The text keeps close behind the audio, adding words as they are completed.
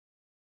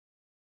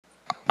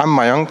I'm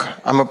Mayank.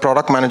 I'm a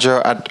product manager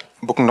at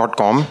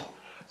Booking.com.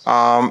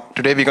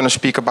 Today we're going to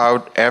speak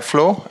about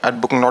Airflow at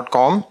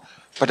Booking.com,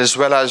 but as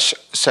well as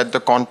set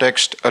the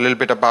context a little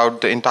bit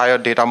about the entire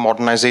data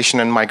modernization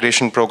and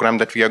migration program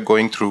that we are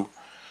going through.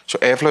 So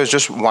Airflow is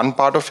just one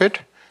part of it.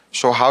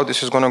 So how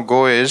this is going to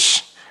go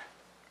is,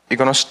 we're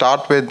going to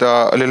start with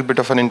a little bit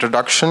of an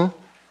introduction,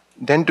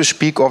 then to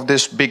speak of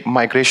this big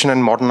migration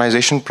and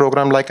modernization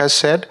program, like I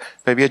said,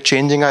 where we are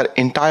changing our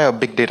entire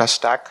big data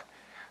stack.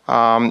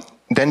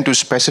 Then to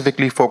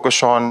specifically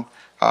focus on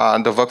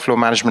the workflow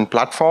management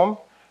platform,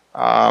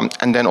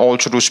 and then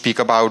also to speak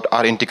about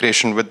our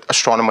integration with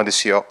Astronomer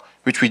this year,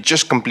 which we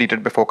just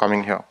completed before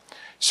coming here.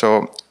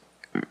 So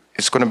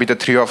it's going to be the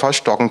three of us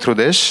talking through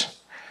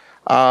this.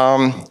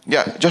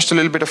 Yeah, just a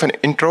little bit of an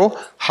intro.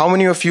 How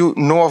many of you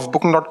know of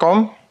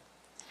Booking.com?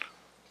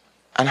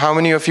 And how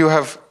many of you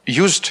have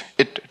used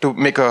it to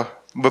make a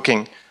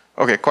booking?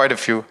 Okay, quite a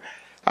few.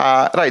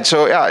 Right,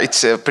 so yeah,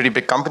 it's a pretty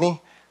big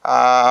company.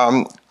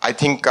 I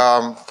think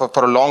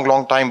for a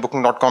long time,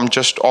 Booking.com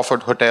just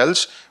offered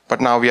hotels, but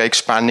now we are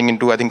expanding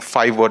into, I think,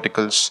 5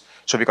 verticals.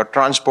 So we got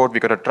transport, we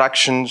got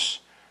attractions,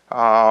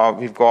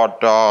 we've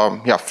got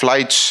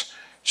flights.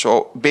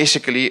 So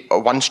basically a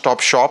one-stop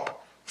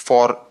shop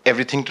for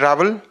everything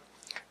travel.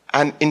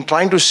 And in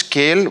trying to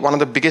scale, one of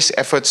the biggest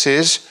efforts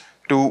is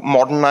to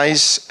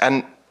modernize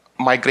and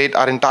migrate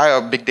our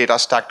entire big data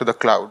stack to the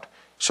cloud.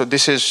 So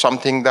this is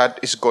something that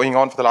is going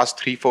on for the last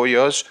 3-4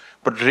 years,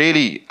 but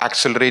really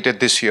accelerated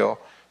this year.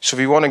 So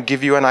we want to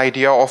give you an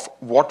idea of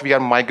what we are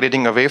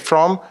migrating away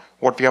from,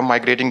 what we are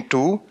migrating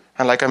to,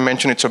 and like I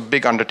mentioned, it's a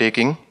big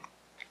undertaking.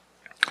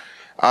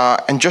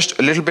 And just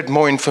a little bit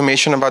more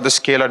information about the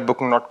scale at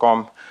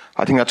Booking.com.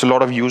 I think that's a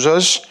lot of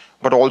users,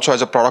 but also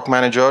as a product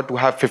manager, to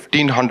have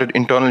 1,500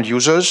 internal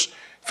users,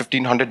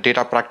 1,500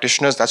 data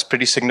practitioners, that's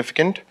pretty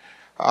significant.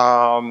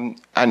 And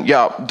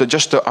yeah,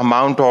 just the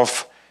amount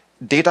of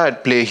data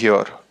at play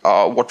here,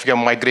 what we are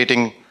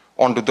migrating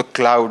onto the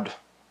cloud,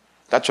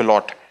 that's a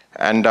lot.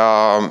 And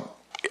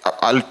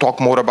I'll talk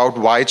more about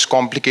why it's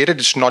complicated.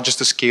 It's not just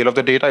the scale of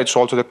the data, it's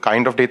also the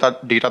kind of data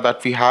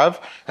that we have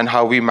and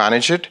how we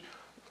manage it.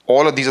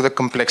 All of these are the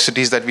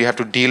complexities that we have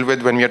to deal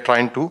with when we are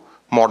trying to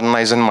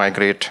modernize and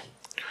migrate.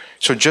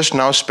 So just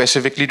now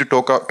specifically to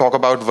talk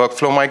about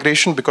workflow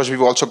migration, because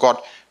we've also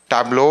got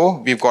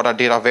Tableau, we've got our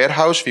data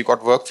warehouse, we've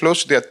got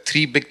workflows. So there are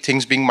 3 big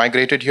things being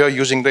migrated here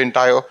using the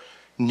entire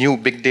new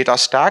big data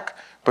stack,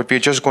 but we're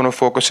just going to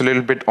focus a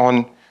little bit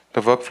on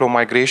the workflow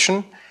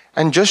migration.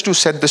 And just to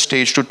set the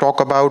stage, to talk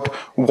about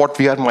what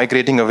we are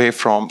migrating away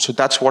from. So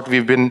that's what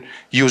we've been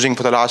using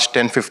for the last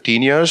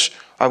 10-15 years.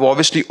 I've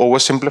obviously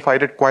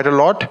oversimplified it quite a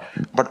lot,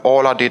 but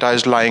all our data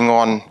is lying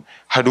on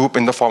Hadoop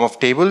in the form of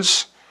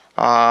tables.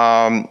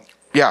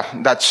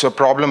 Yeah, that's a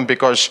problem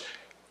because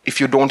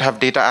if you don't have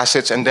data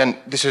assets, and then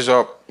this is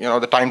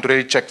the time to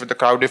really check with the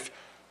crowd. If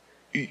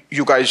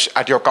you guys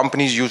at your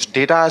companies use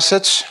data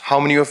assets, how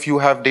many of you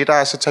have data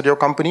assets at your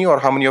company, or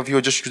how many of you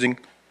are just using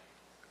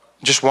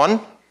just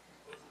one?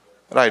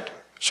 Right.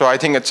 So I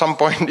think at some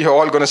point you're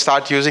all going to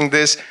start using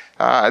this.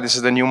 This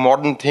is the new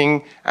modern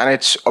thing, and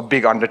it's a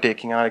big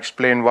undertaking, and I'll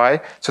explain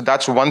why. So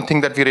that's one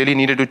thing that we really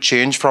needed to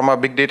change from our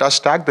big data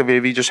stack, the way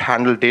we just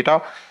handle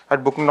data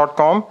at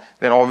Booking.com.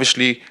 Then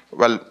obviously,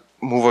 well,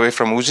 move away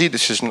from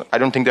Uzi. I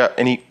don't think there are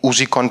any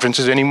Uzi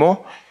conferences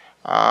anymore.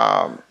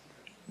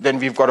 Then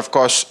we've got, of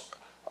course,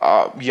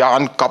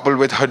 Yarn coupled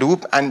with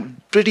Hadoop, and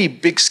pretty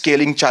big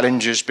scaling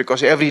challenges,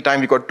 because every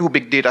time we got 2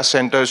 big data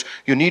centers,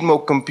 you need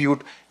more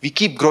compute. We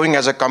keep growing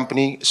as a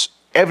company.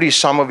 Every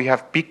summer we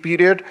have peak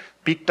period,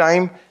 peak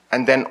time,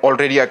 and then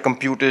already our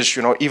compute is,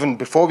 even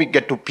before we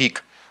get to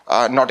peak,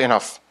 not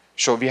enough.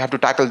 So we have to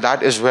tackle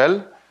that as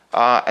well.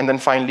 And then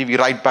finally, we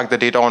write back the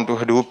data onto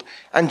Hadoop.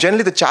 And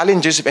generally the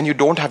challenge is when you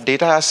don't have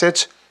data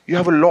assets, you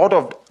have a lot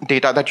of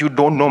data that you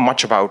don't know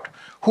much about.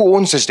 Who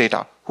owns this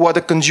data? Who are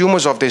the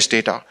consumers of this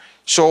data?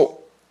 So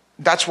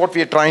that's what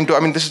we are trying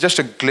to, this is just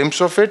a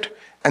glimpse of it.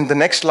 And the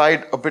next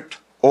slide, a bit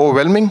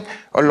overwhelming,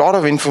 a lot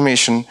of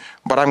information,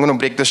 but I'm going to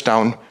break this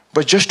down.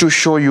 But just to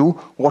show you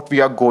what we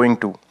are going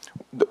to,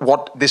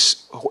 what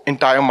this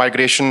entire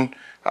migration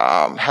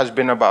has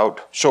been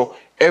about. So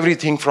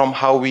everything from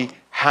how we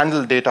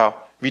handle data,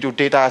 we do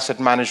data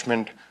asset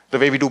management, the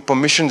way we do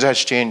permissions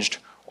has changed.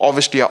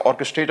 Obviously, our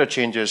orchestrator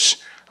changes,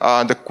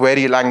 the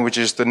query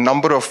languages, the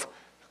number of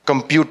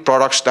compute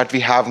products that we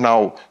have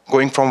now,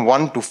 going from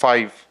 1 to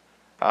 5,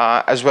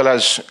 as well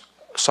as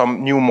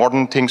some new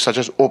modern things such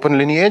as open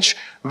lineage,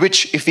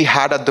 which if we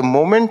had at the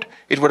moment,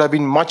 it would have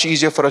been much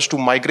easier for us to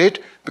migrate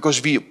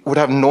because we would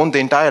have known the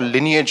entire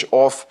lineage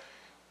of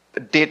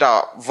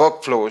data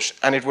workflows,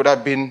 and it would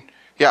have been,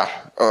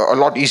 a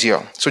lot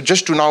easier. So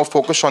just to now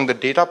focus on the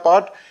data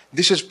part,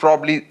 this is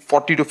probably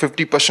 40 to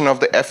 50% of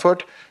the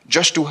effort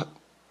just to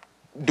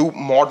do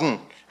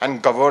modern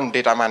and govern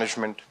data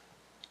management.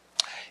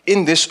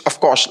 In this,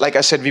 of course, like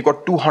I said, we've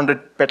got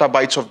 200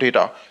 petabytes of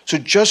data. So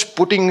just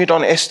putting it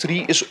on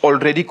S3 is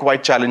already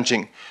quite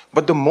challenging.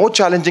 But the more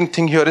challenging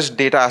thing here is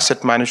data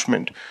asset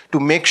management, to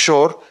make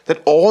sure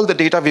that all the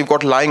data we've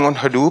got lying on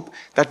Hadoop,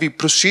 that we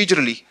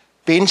procedurally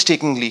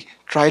painstakingly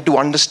try to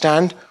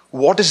understand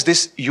what is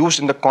this used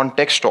in the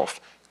context of,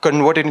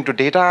 convert it into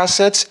data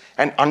assets,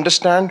 and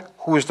understand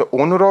who is the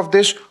owner of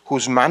this,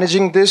 who's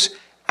managing this,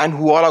 and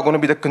who all are going to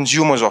be the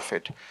consumers of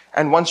it.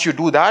 And once you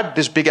do that,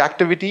 this big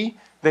activity,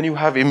 then you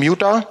have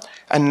immuta,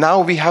 and now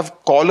we have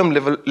column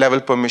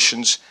level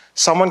permissions.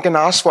 Someone can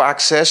ask for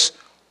access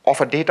of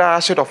a data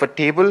asset, of a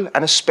table,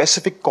 and a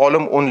specific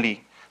column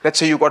only. Let's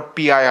say you got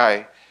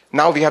PII.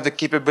 Now we have the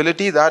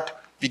capability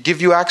that we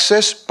give you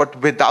access,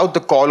 but without the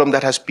column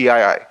that has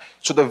PII.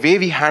 So the way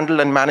we handle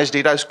and manage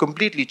data is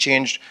completely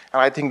changed,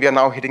 and I think we are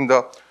now hitting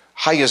the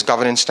highest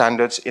governance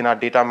standards in our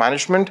data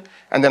management.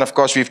 And then, of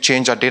course, we've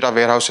changed our data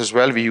warehouse as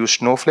well. We use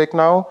Snowflake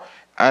now,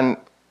 and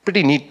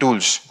pretty neat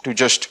tools to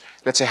just,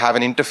 let's say, have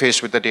an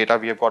interface with the data.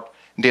 We have got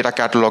data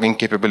cataloging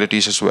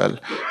capabilities as well.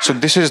 So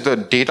this is the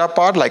data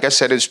part. Like I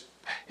said,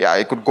 yeah,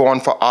 I could go on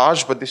for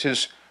hours, but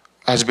this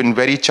has been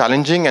very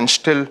challenging and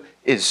still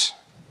is.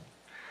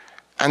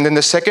 And then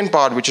the second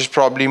part, which is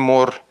probably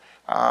more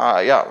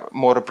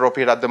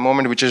appropriate at the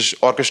moment, which is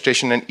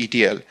orchestration and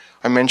ETL.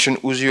 I mentioned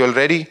Uzi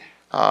already.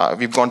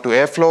 We've gone to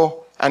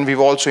Airflow, and we've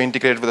also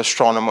integrated with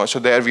Astronomer. So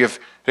there we have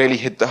really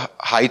hit the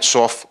heights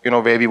of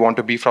where we want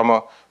to be from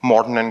a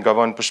modern and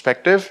governed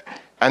perspective.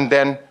 And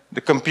then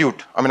the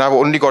compute. I mean, I've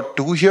only got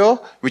two here,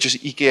 which is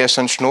EKS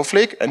and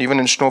Snowflake. And even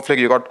in Snowflake,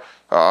 you got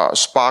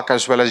Spark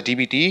as well as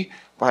dbt.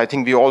 But I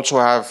think we also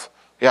have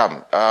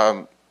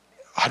Hadoop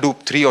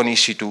 3 on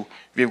EC2.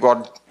 We've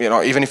got,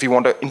 even if we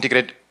want to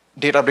integrate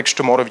Databricks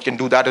tomorrow, we can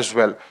do that as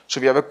well.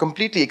 So we have a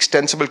completely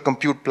extensible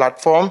compute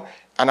platform,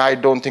 and I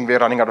don't think we're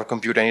running out of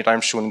compute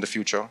anytime soon in the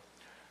future.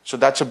 So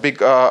that's a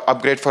big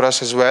upgrade for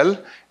us as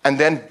well. And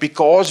then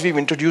because we've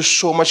introduced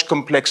so much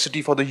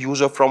complexity for the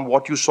user from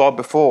what you saw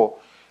before,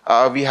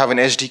 we have an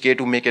SDK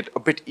to make it a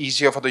bit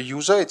easier for the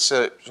user. It's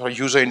a sort of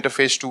user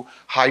interface to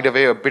hide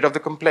away a bit of the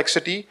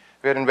complexity.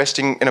 We're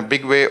investing in a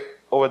big way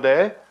over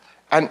there.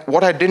 And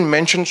what I didn't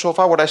mention so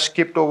far, what I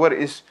skipped over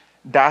is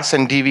DAS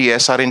and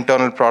DVS, our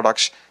internal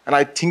products. And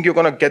I think you're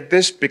going to get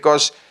this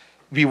because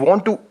we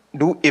want to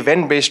do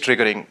event-based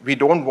triggering. We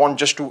don't want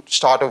just to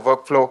start a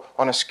workflow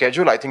on a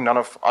schedule. I think none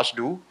of us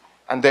do.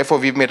 And therefore,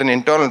 we've made an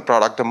internal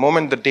product. The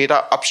moment the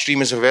data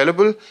upstream is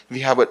available,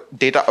 we have a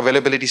data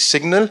availability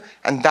signal,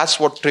 and that's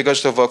what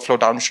triggers the workflow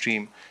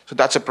downstream. So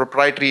that's a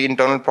proprietary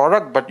internal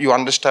product, but you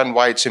understand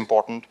why it's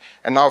important.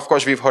 And now, of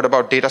course, we've heard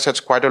about data sets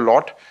quite a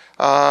lot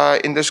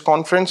in this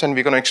conference, and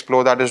we're going to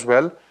explore that as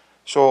well.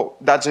 So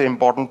that's an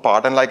important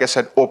part. And like I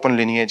said, open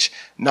lineage.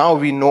 Now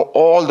we know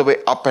all the way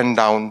up and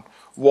down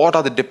what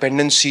are the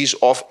dependencies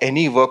of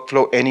any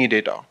workflow, any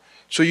data.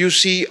 So you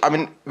see, I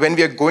mean, when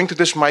we are going through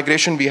this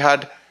migration,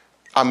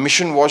 our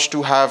mission was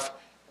to have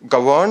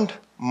governed,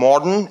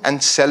 modern,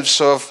 and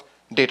self-serve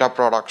data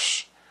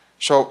products.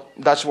 So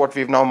that's what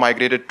we've now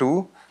migrated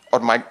to,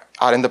 or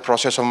are in the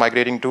process of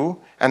migrating to.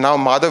 And now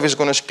Madhav is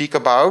going to speak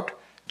about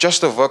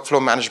just the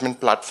workflow management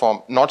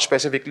platform, not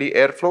specifically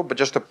Airflow, but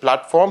just the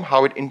platform,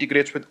 how it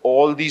integrates with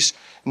all these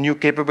new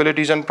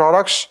capabilities and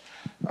products.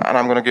 And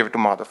I'm going to give it to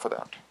Madhav for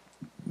that.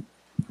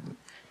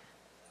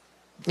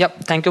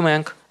 Yep, thank you,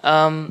 Mayank.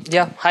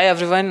 Hi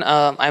everyone.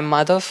 I'm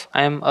Madhav.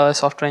 I'm a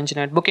software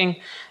engineer at Booking.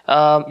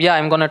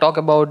 I'm going to talk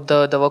about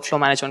the workflow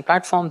management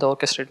platform, the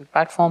Orchestrate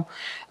platform,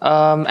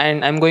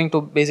 and I'm going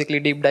to basically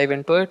deep dive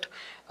into it.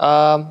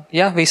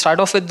 We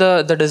start off with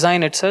the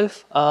design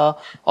itself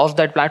of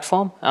that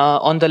platform.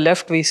 On the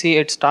left, we see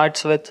it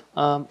starts with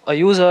a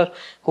user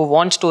who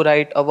wants to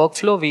write a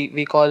workflow.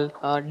 We call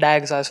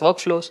DAGs as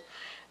workflows.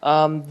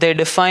 They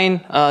define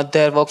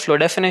their workflow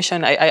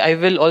definition. I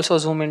will also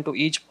zoom into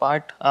each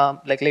part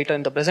like later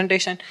in the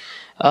presentation.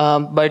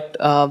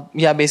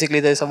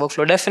 Basically there's a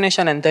workflow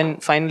definition, and then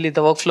finally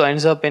the workflow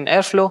ends up in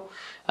Airflow.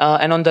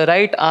 And on the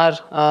right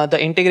are the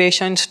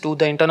integrations to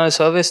the internal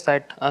services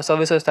that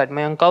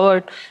Mayank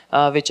covered,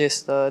 which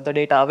is the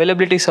data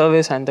availability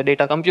service and the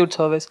data compute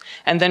service.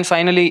 And then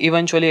finally,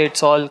 eventually,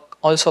 it's all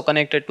also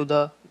connected to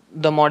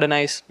the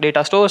modernized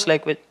data stores,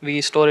 like we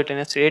store it in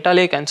S3 Data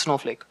Lake and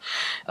Snowflake.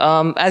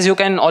 As you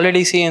can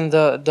already see in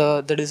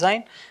the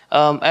design,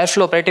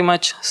 Airflow pretty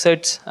much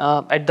sits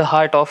at the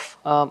heart of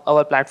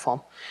our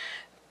platform.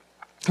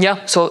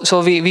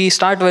 So we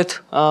start with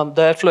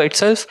the Airflow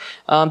itself.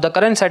 The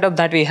current setup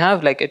that we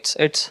have, like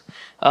it's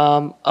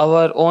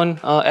our own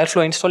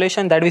Airflow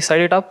installation that we set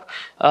it up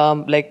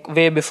like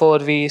way before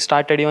we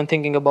started even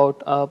thinking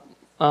about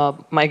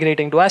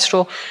migrating to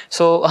Astro.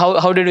 So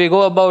how did we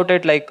go about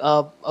it? Like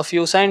a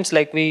few cents,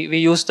 like we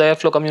used the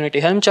Airflow community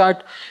Helm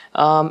chart,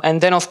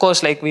 and then of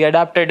course like we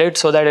adapted it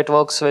so that it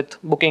works with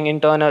Booking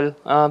internal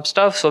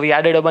stuff. So we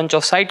added a bunch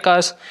of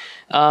sidecars.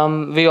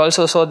 We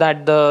also saw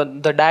that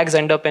the DAGs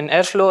end up in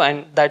Airflow,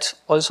 and that's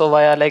also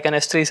via like an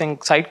S3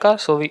 sync sidecar.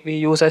 So we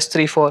use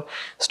S3 for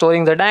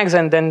storing the DAGs,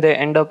 and then they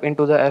end up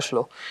into the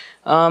Airflow.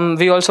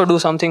 We also do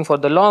something for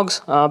the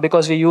logs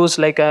because we use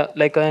like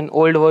an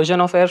old version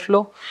of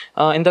Airflow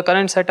in the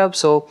current setup.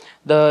 So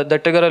the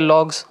triggerer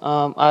logs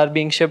are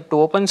being shipped to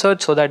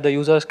OpenSearch so that the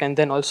users can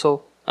then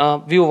also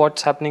view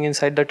what's happening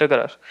inside the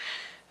triggerer.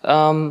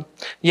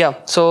 Yeah,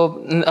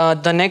 so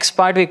the next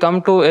part we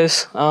come to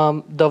is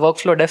the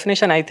workflow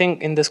definition. I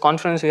think in this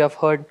conference we have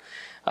heard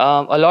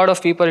a lot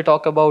of people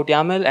talk about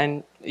YAML,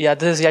 and yeah,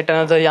 this is yet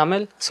another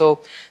YAML. So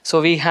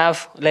we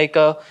have like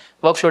a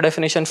workflow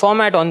definition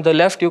format. On the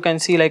left, you can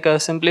see like a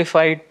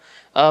simplified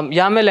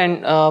YAML,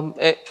 and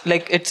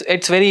like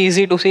it's very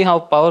easy to see how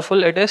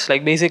powerful it is.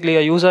 Like basically,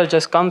 a user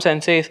just comes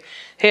and says,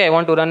 "Hey, I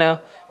want to run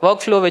a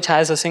workflow which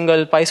has a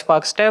single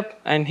PySpark step,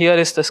 and here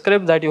is the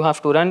script that you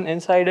have to run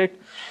inside it."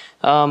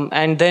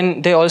 And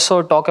then they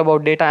also talk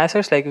about data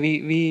assets. Like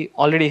we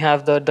already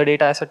have the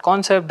data asset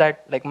concept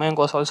that like Mayank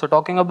was also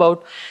talking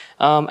about.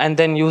 And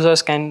then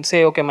users can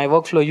say, okay, my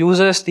workflow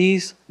uses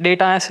these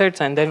data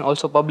assets and then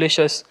also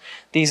publishes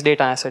these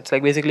data assets,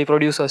 like basically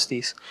produces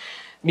these.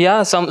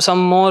 Yeah, some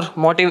more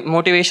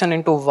motivation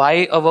into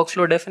why a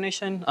workflow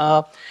definition.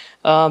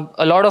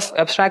 A lot of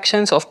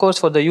abstractions, of course,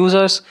 for the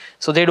users,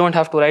 so they don't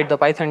have to write the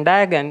Python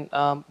DAG, and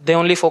they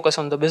only focus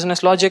on the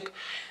business logic.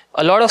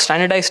 A lot of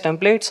standardized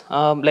templates,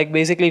 like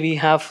basically we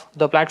have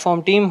the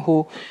platform team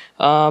who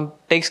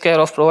takes care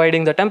of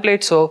providing the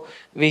templates. So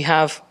we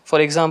have, for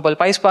example,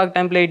 PySpark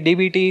template,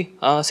 DBT,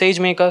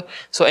 SageMaker.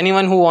 So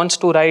anyone who wants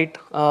to write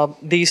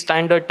these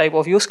standard type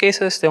of use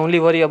cases, they only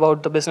worry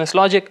about the business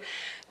logic.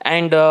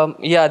 And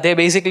yeah, they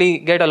basically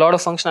get a lot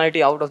of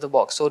functionality out of the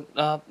box. So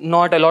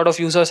not a lot of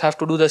users have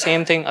to do the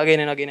same thing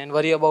again and again and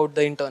worry about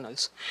the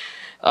internals.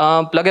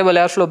 Pluggable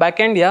Airflow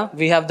backend, yeah,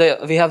 we have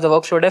the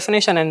workflow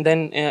definition, and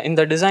then in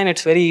the design,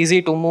 it's very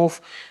easy to move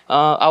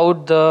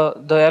out the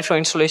Airflow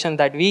installation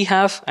that we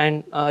have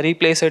and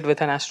replace it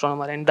with an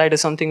Astronomer, and that is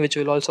something which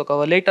we'll also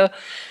cover later.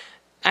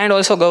 And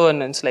also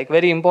governance, like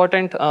very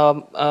important.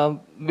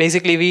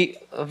 Basically,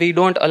 we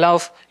don't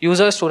allow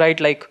users to write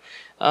like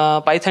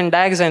Python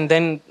DAGs and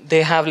then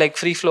they have like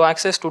free flow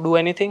access to do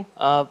anything.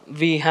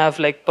 We have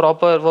like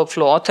proper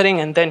workflow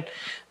authoring, and then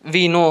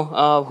we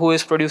know who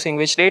is producing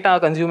which data,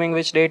 consuming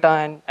which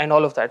data, and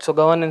all of that. So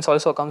governance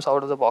also comes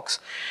out of the box.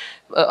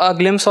 A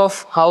glimpse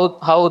of how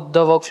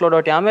the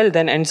workflow.yaml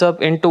then ends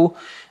up into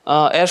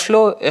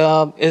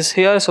Airflow is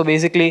here. So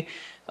basically,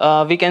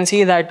 we can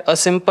see that a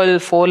simple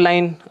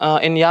 4-line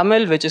in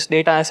YAML, which is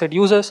data asset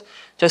users,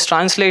 just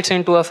translates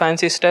into a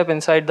fancy step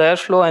inside the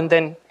Airflow, and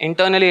then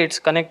internally it's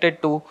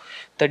connected to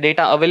the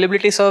data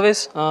availability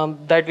service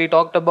that we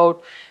talked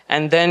about,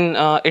 and then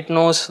it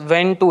knows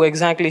when to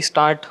exactly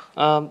start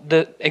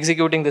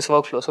executing this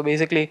workflow. So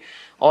basically,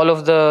 all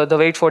of the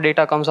wait for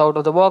data comes out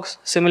of the box.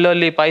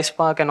 Similarly,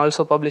 PySpark and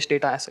also publish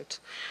data assets.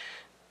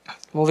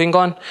 Moving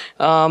on,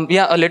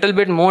 yeah, a little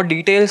bit more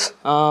details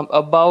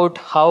about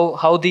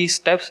how these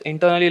steps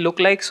internally look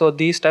like. So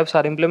these steps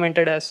are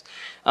implemented as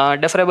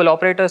deferrable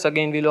operators.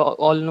 Again, we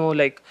all know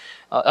like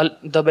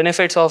the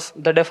benefits of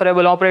the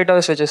deferrable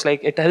operators, which is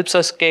like it helps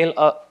us scale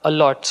a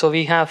lot. So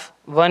we have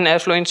one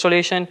Airflow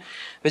installation,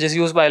 which is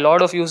used by a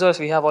lot of users.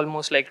 We have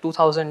almost like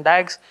 2,000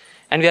 DAGs,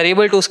 and we are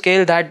able to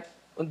scale that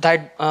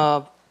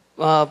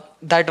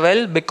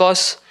well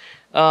because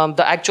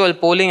the actual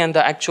polling and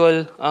the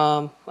actual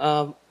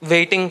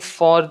waiting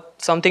for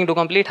something to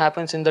complete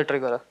happens in the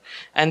triggerer,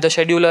 and the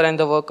scheduler and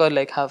the worker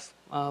like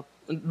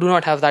do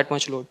not have that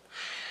much load.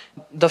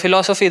 The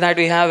philosophy that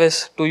we have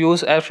is to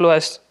use Airflow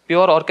as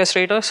pure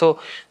orchestrator.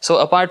 So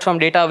apart from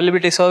data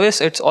availability service,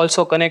 it's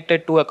also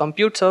connected to a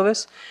compute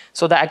service.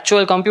 So the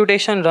actual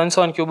computation runs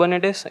on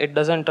Kubernetes. It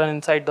doesn't run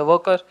inside the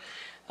worker.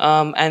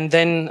 And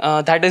then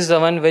that is the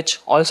one which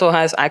also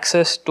has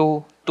access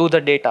to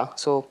the data.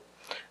 So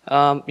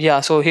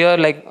yeah, so here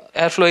like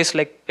Airflow is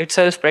like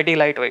itself pretty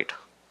lightweight.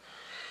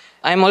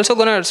 I'm also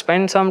going to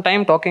spend some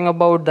time talking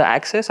about the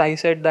access. I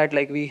said that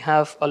like we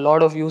have a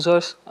lot of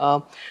users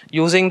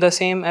using the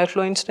same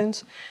Airflow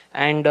instance,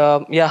 and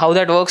yeah, how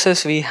that works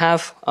is we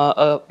have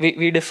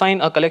we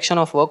define a collection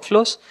of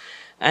workflows,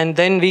 and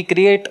then we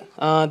create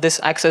this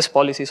access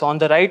policy. So on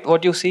the right,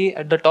 what you see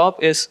at the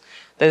top is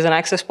there's an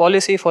access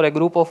policy for a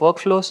group of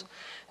workflows,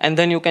 and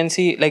then you can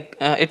see like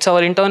it's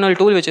our internal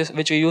tool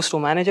which we use to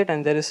manage it,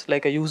 and there is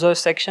like a user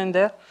section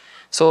there.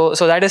 So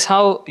that is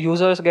how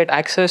users get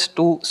access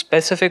to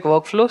specific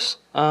workflows.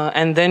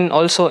 And then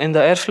also in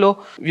the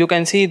Airflow, you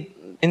can see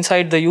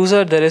inside the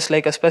user, there is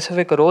like a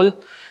specific role,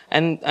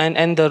 and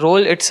the role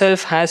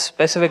itself has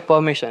specific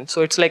permission.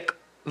 So it's like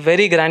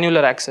very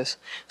granular access.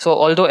 So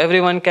although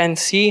everyone can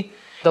see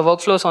the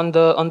workflows on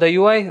the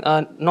UI,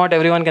 not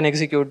everyone can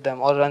execute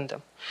them or run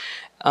them.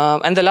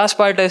 And the last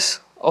part is,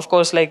 of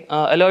course, like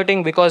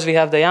alerting. Because we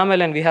have the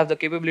YAML and we have the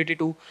capability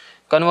to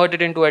convert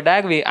it into a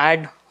DAG, we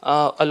add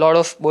a lot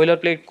of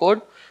boilerplate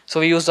code.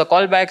 So we use the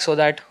callback so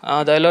that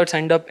the alerts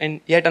end up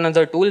in yet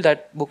another tool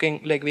that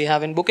Booking, like we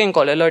have in Booking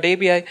called Alert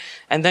API,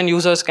 and then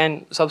users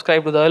can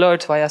subscribe to the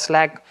alerts via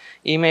Slack,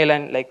 email,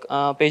 and like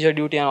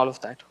PagerDuty and all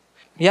of that.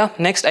 Yeah,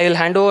 next I will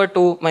hand over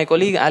to my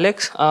colleague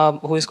Alex,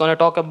 who is going to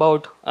talk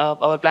about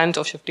our plans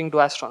of shifting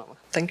to Astronomer.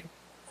 Thank you.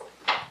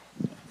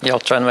 Yeah, I'll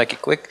try and make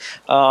it quick.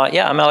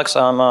 Yeah, I'm Alex.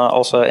 I'm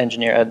also an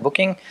engineer at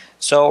Booking.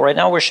 So right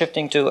now we're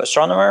shifting to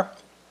Astronomer.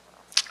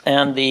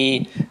 And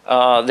the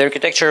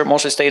architecture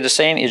mostly stayed the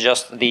same. It's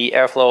just the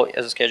Airflow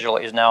as a schedule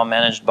is now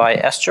managed by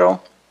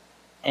Astro.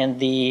 and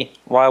the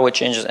why, what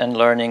changes and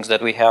learnings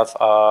that we have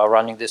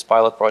running this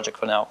pilot project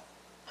for now.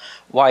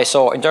 Why?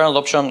 So internal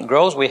adoption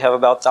grows. We have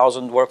about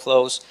 1,000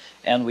 workflows,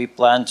 and we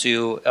plan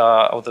to,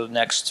 over the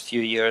next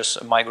few years,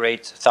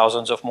 migrate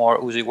thousands of more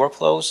Uzi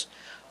workflows.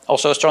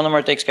 Also,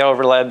 Astronomer takes care of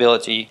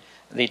reliability.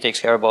 They takes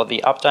care about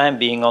the uptime,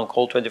 being on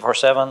call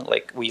 24/7.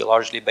 Like, we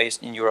largely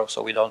based in Europe,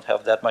 so we don't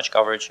have that much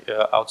coverage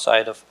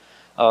outside of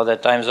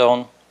that time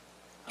zone.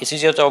 It's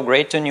easier to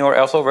upgrade to newer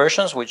Airflow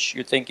versions, which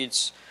you think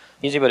it's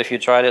easy, but if you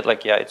tried it,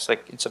 like, yeah,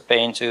 it's a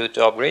pain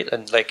to upgrade.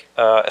 And like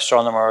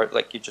Astronomer,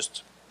 like, you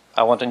just,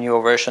 I want a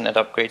newer version, it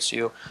upgrades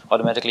you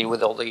automatically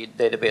with all the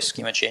database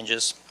schema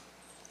changes.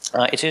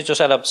 It's easy to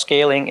set up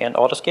scaling and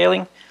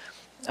auto-scaling.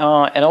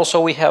 And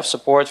also we have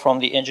support from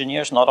the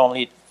engineers, not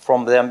only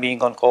from them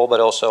being on call, but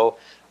also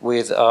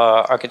with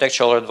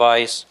architectural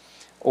advice,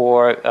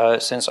 or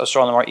since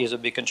Astronomer is a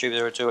big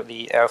contributor to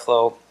the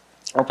Airflow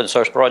open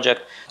source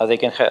project,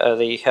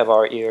 they have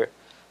our ear,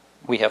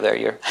 we have their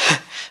ear,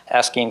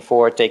 asking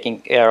for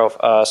taking care of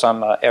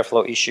some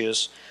Airflow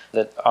issues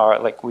that are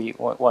like we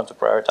want to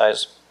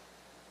prioritize.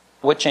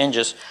 What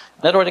changes?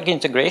 Network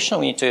integration,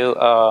 we need to,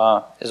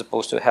 as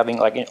opposed to having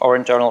like our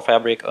internal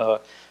fabric,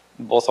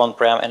 both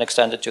on-prem and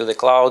extended to the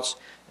clouds.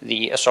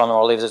 The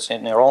Astronomer lives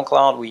in their own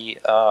cloud. We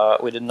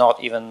did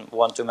not even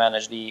want to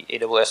manage the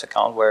AWS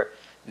account where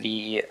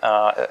the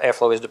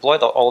Airflow is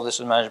deployed. All of this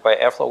is managed by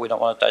Airflow. We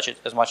don't want to touch it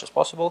as much as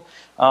possible.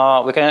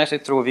 We connect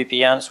it through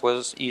VPNs,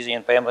 was easy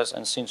and painless.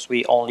 And since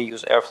we only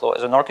use Airflow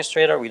as an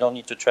orchestrator, we don't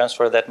need to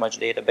transfer that much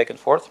data back and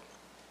forth.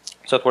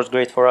 So it works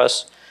great for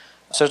us.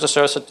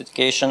 Service-to-service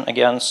authentication,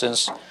 again,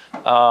 since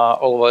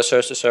all of our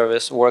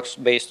service-to-service works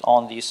based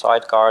on the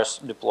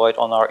sidecars deployed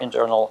on our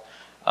internal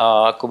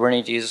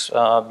Kubernetes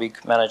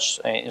big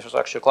managed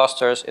infrastructure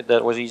clusters,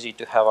 that was easy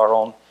to have our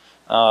own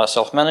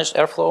self-managed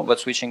Airflow, but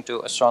switching to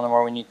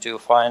Astronomer, we need to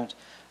find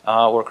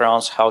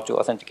workarounds how to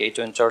authenticate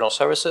to internal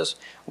services.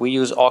 We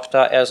use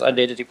Okta as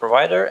identity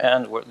provider,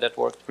 and that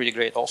worked pretty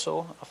great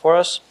also for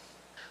us.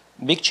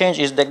 Big change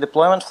is DAG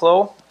deployment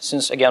flow.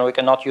 Since, again, we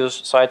cannot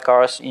use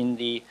sidecars in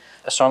the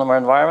Astronomer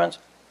environment,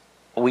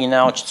 we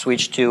now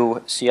switch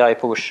to CI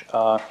push.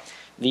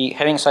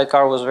 Having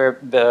sidecar was very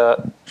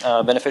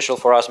beneficial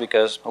for us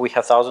because we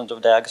have thousands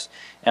of DAGs,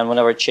 and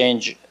whenever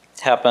change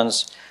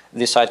happens,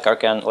 the sidecar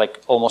can, like,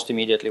 almost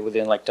immediately,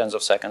 within like tens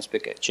of seconds,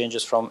 pick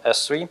changes from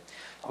S3.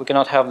 We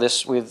cannot have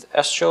this with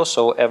Astro,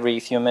 so every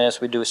few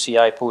minutes we do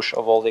CI push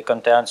of all the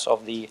contents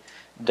of the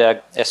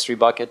DAG S3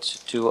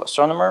 bucket to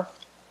Astronomer.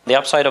 The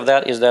upside of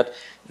that is that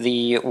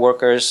the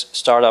workers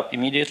start up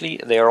immediately.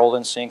 They are all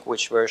in sync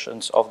which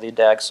versions of the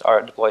DAGs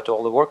are deployed to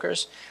all the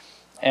workers.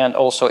 And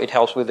also it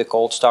helps with the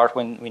cold start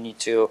when we need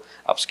to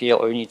upscale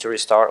or you need to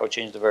restart or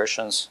change the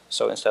versions.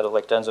 So instead of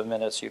like tens of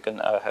minutes, you can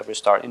have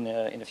restart in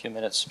a few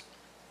minutes.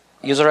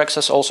 User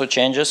access also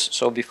changes.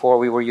 So before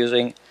we were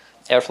using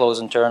Airflow's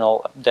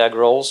internal DAG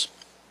roles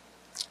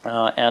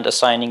and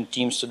assigning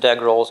teams to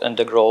DAG roles and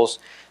DAG roles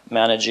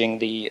managing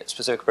the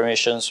specific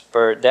permissions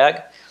per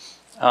DAG.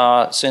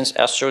 Since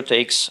Astro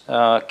takes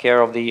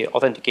care of the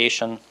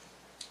authentication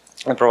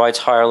and provides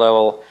higher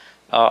level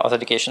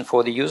authentication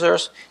for the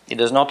users, it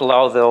does not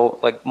allow, though,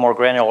 like more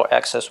granular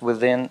access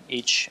within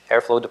each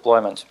Airflow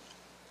deployment.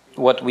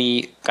 What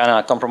we kind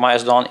of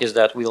compromised on is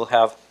that we'll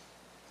have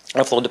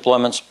Airflow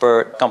deployments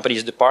per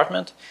company's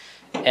department,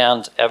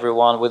 and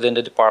everyone within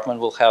the department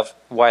will have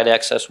wide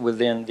access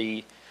within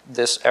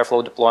this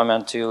Airflow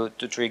deployment to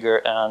trigger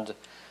and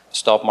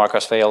stop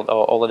markers failed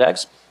all the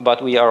DAGs.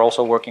 But we are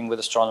also working with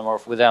Astronomer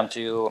with them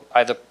to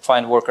either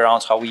find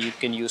workarounds how we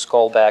can use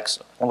callbacks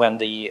when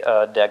the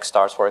DAG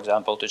starts, for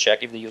example, to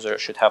check if the user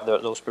should have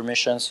those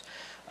permissions.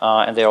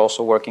 And they're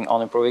also working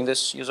on improving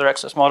this user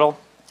access model.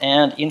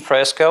 And infra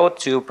as code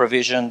to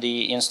provision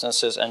the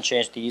instances and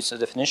change the instance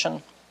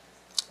definition.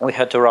 We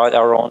had to write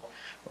our own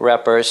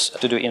wrappers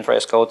to do infra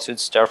as code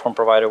since Terraform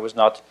provider was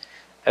not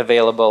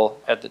available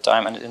at the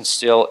time, and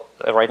still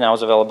right now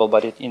is available,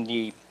 but in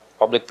the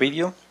public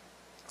preview.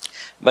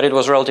 But it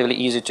was relatively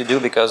easy to do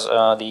because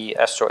the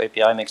Astro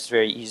API makes it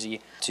very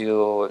easy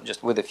to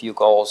just with a few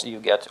calls you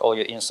get all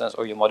your instance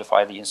or you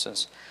modify the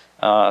instance.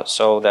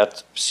 So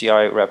that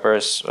CI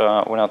wrappers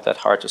were not that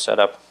hard to set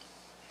up.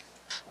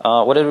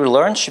 What did we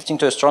learn shifting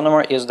to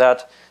Astronomer is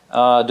that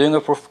doing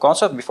a proof of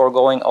concept before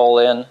going all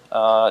in,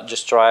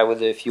 just try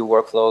with a few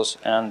workflows,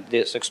 and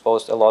this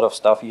exposed a lot of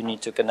stuff you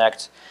need to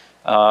connect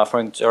for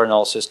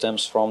internal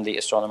systems from the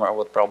Astronomer or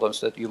what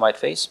problems that you might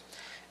face.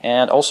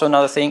 And also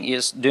another thing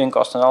is doing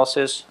cost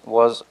analysis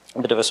was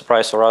a bit of a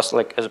surprise for us,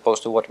 like as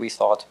opposed to what we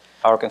thought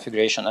our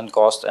configuration and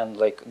cost and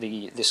like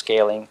the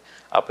scaling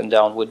up and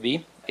down would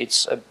be.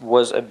 It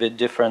was a bit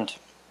different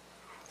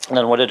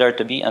than what it had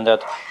to be, and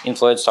that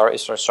influenced our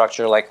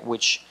infrastructure, like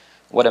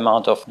what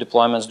amount of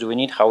deployments do we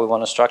need, how we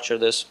want to structure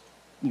this,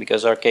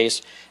 because our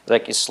case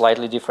like is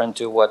slightly different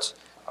to what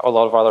a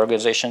lot of other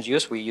organizations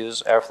use. We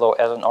use Airflow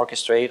as an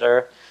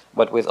orchestrator,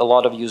 but with a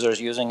lot of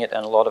users using it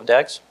and a lot of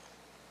DAGs.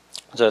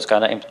 So it's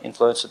kind of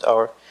influenced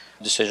our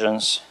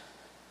decisions.